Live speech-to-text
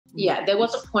Yeah, there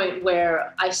was a point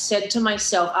where I said to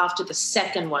myself after the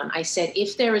second one, I said,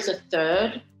 if there is a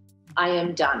third, I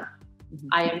am done.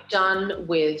 I am done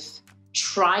with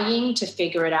trying to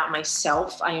figure it out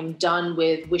myself. I am done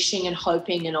with wishing and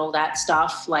hoping and all that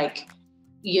stuff. Like,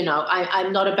 you know,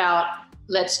 I'm not about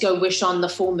let's go wish on the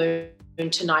full moon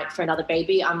tonight for another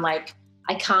baby. I'm like,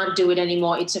 I can't do it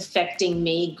anymore. It's affecting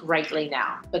me greatly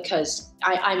now because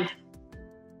I'm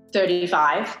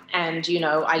 35 and, you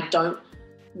know, I don't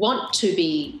want to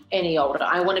be any older.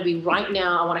 I want to be right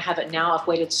now. I want to have it now. I've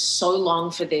waited so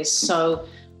long for this. So,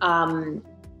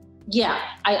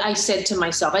 I said to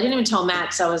myself, I didn't even tell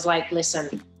Max, I was like,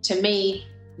 listen, to me,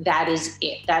 that is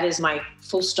it. That is my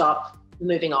full stop,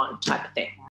 moving on type of thing.